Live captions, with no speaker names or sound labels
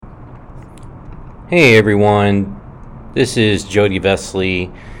Hey everyone, this is Jody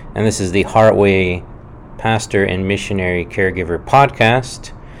Vesley, and this is the Heartway Pastor and Missionary Caregiver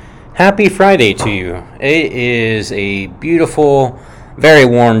Podcast. Happy Friday to you. It is a beautiful, very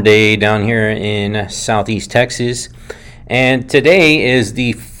warm day down here in Southeast Texas, and today is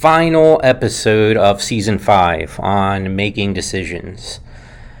the final episode of Season 5 on making decisions.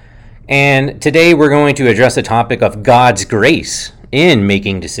 And today we're going to address the topic of God's grace in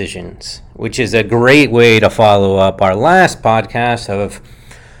making decisions, which is a great way to follow up our last podcast of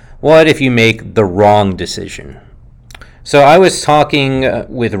what if you make the wrong decision. So I was talking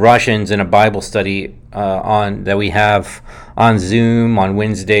with Russians in a Bible study that we have on Zoom on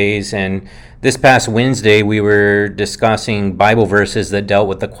Wednesdays, and this past Wednesday we were discussing Bible verses that dealt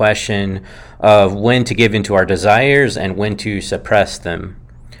with the question of when to give into our desires and when to suppress them.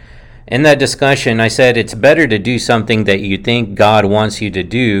 In that discussion, I said it's better to do something that you think God wants you to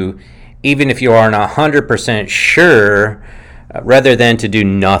do, even if you aren't 100% sure, rather than to do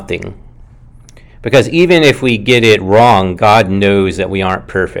nothing. Because even if we get it wrong, God knows that we aren't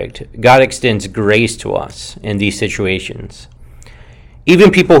perfect. God extends grace to us in these situations.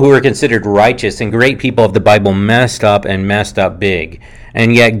 Even people who are considered righteous and great people of the Bible messed up big,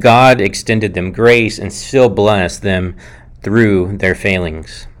 and yet God extended them grace and still blessed them through their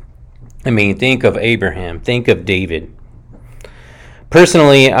failings. I mean, think of Abraham, think of David.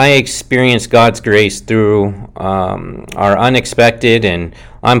 Personally, I experienced God's grace through our unexpected and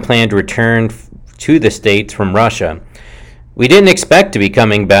unplanned return to the States from Russia. We didn't expect to be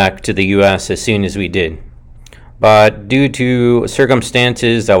coming back to the U.S. as soon as we did. But due to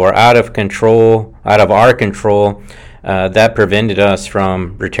circumstances that were out of our control, that prevented us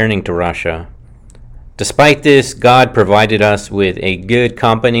from returning to Russia. Despite this, God provided us with a good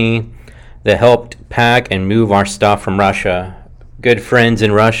company that helped pack and move our stuff from Russia. Good friends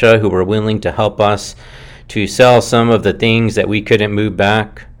in Russia who were willing to help us to sell some of the things that we couldn't move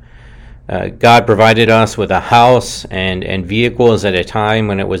back. God provided us with a house and vehicles at a time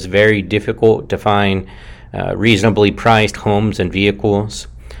when it was very difficult to find reasonably priced homes and vehicles.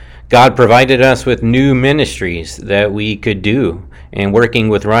 God provided us with new ministries that we could do, and working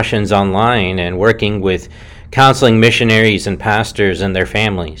with Russians online and working with counseling missionaries and pastors and their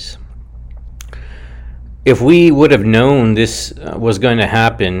families. If we would have known this was going to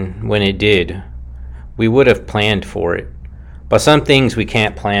happen when it did, we would have planned for it. But some things we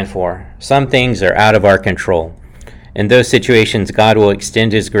can't plan for. Some things are out of our control. In those situations, God will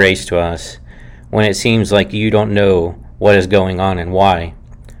extend His grace to us when it seems like you don't know what is going on and why.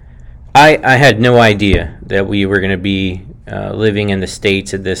 I had no idea that we were going to be living in the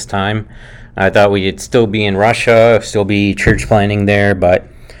States at this time. I thought we'd still be in Russia, still be church planting there, but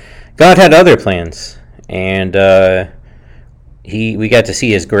God had other plans. And we got to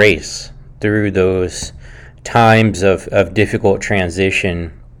see His grace through those times of difficult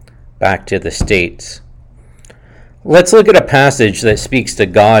transition back to the States. Let's look at a passage that speaks to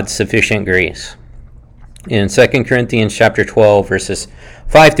God's sufficient grace. In 2 Corinthians chapter 12, verses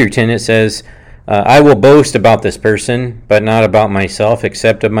 5 through 10, it says, I will boast about this person, but not about myself,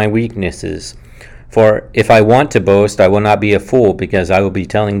 except of my weaknesses. For if I want to boast, I will not be a fool, because I will be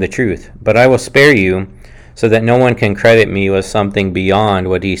telling the truth. But I will spare you, so that no one can credit me with something beyond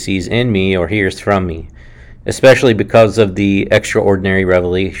what he sees in me or hears from me, especially because of the extraordinary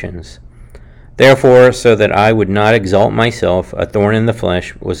revelations. Therefore, so that I would not exalt myself, a thorn in the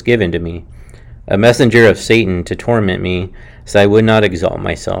flesh was given to me, a messenger of Satan to torment me, so I would not exalt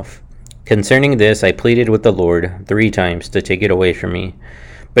myself. Concerning this, I pleaded with the Lord 3 times to take it away from me.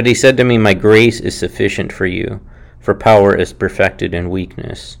 But He said to me, my grace is sufficient for you, for power is perfected in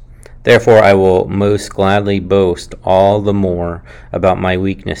weakness. Therefore I will most gladly boast all the more about my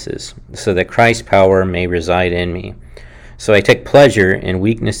weaknesses, so that Christ's power may reside in me. So I take pleasure in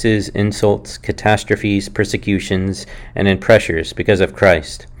weaknesses, insults, catastrophes, persecutions, and in pressures because of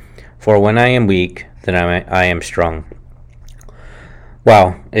Christ. For when I am weak, then I am strong.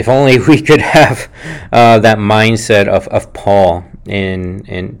 Wow, if only we could have that mindset of Paul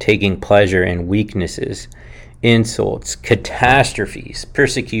in taking pleasure in weaknesses, insults, catastrophes,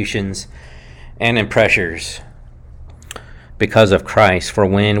 persecutions, and in pressures because of Christ. For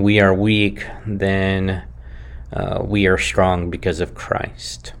when we are weak, then we are strong because of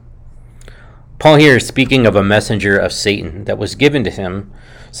Christ. Paul here is speaking of a messenger of Satan that was given to him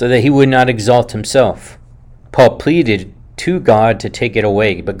so that he would not exalt himself. Paul pleaded to God to take it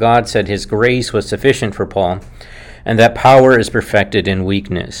away, but God said His grace was sufficient for Paul, and that power is perfected in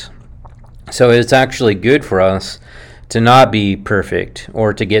weakness. So it's actually good for us to not be perfect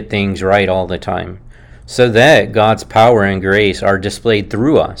or to get things right all the time, so that God's power and grace are displayed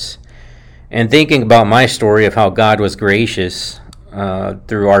through us. And thinking about my story of how God was gracious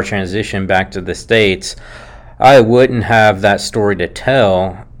through our transition back to the States, I wouldn't have that story to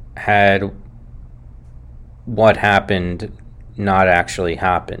tell had what happened not actually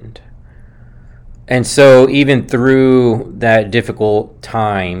happened. And so even through that difficult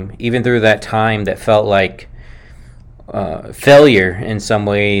time, even through that time that felt like failure in some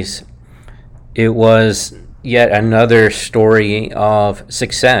ways, it was yet another story of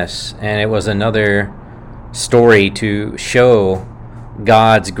success, and it was another story to show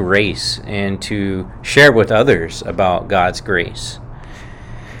God's grace and to share with others about God's grace.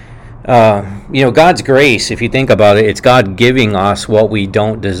 God's grace, if you think about it, it's God giving us what we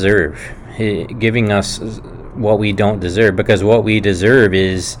don't deserve. Giving us what we don't deserve, because what we deserve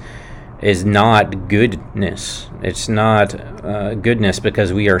is not goodness. It's not goodness,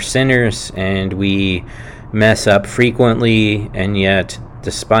 because we are sinners and we mess up frequently, and yet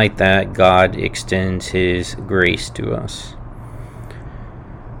despite that, God extends his grace to us.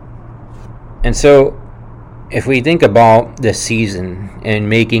 And so if we think about this season and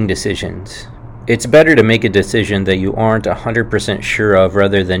making decisions, it's better to make a decision that you aren't 100% sure of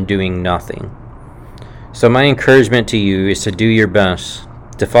rather than doing nothing. So my encouragement to you is to do your best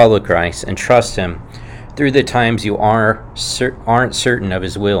to follow Christ and trust him through the times you aren't certain of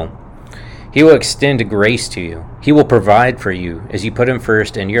his will. He will extend grace to you. He will provide for you as you put him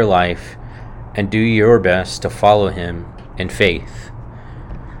first in your life and do your best to follow him in faith.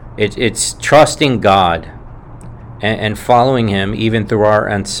 It's trusting God and following him even through our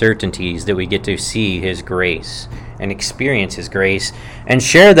uncertainties that we get to see his grace and experience his grace and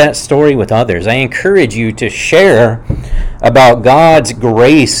share that story with others. I encourage you to share about God's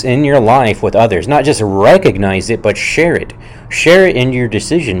grace in your life with others. Not just recognize it, but share it. Share it in your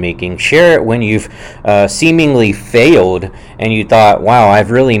decision making. Share it when you've seemingly failed and you thought, wow,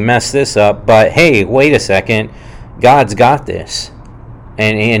 I've really messed this up, but hey, wait a second, God's got this.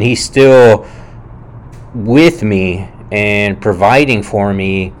 And he's still with me and providing for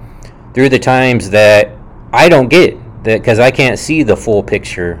me through the times that I don't get, that because I can't see the full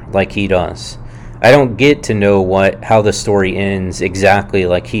picture like he does. I don't get to know how the story ends exactly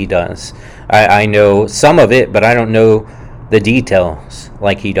like he does. I know some of it, but I don't know the details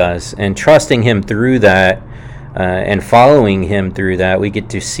like he does. And trusting him through that and following him through that, we get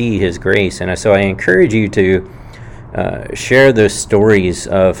to see his grace. And so I encourage you to share those stories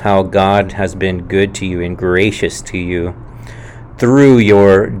of how God has been good to you and gracious to you through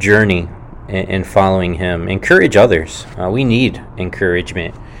your journey in following him. Encourage others. We need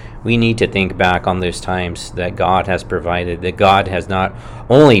encouragement. We need to think back on those times that God has provided, that God has not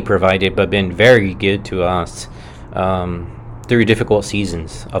only provided but been very good to us through difficult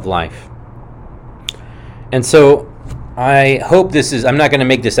seasons of life. And so I hope I'm not going to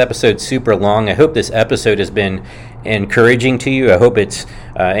make this episode super long. I hope this episode has been encouraging to you. I hope it's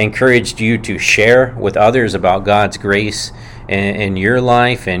encouraged you to share with others about God's grace in your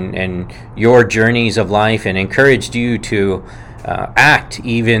life and your journeys of life, and encouraged you to act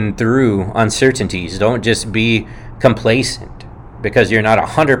even through uncertainties. Don't just be complacent because you're not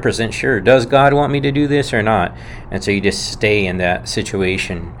 100% sure. Does God want me to do this or not? And so you just stay in that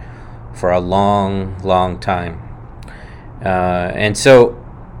situation for a long, long time. And so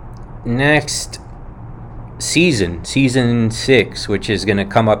next season 6, which is going to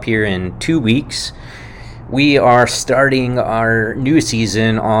come up here in 2 weeks, we are starting our new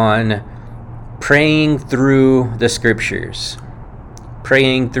season on praying through the scriptures.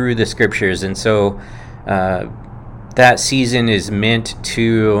 And so that season is meant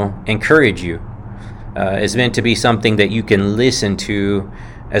to encourage you, is meant to be something that you can listen to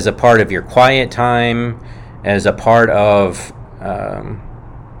as a part of your quiet time, as a part of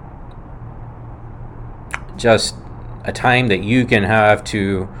just a time that you can have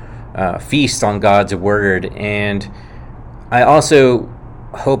to feast on God's word. And I also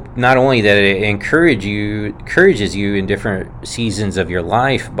hope not only that it encourages you in different seasons of your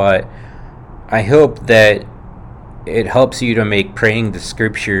life, but I hope that it helps you to make praying the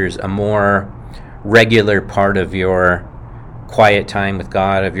scriptures a more regular part of your quiet time with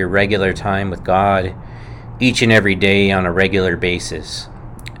God, of your regular time with God, each and every day on a regular basis.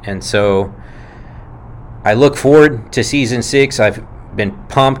 And so I look forward to season 6. I've been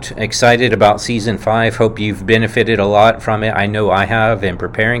pumped, excited about season 5. Hope you've benefited a lot from it. I know I have in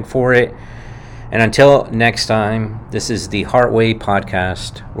preparing for it. And until next time, this is the Heartway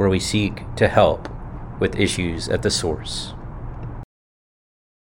Podcast, where we seek to help with issues at the source.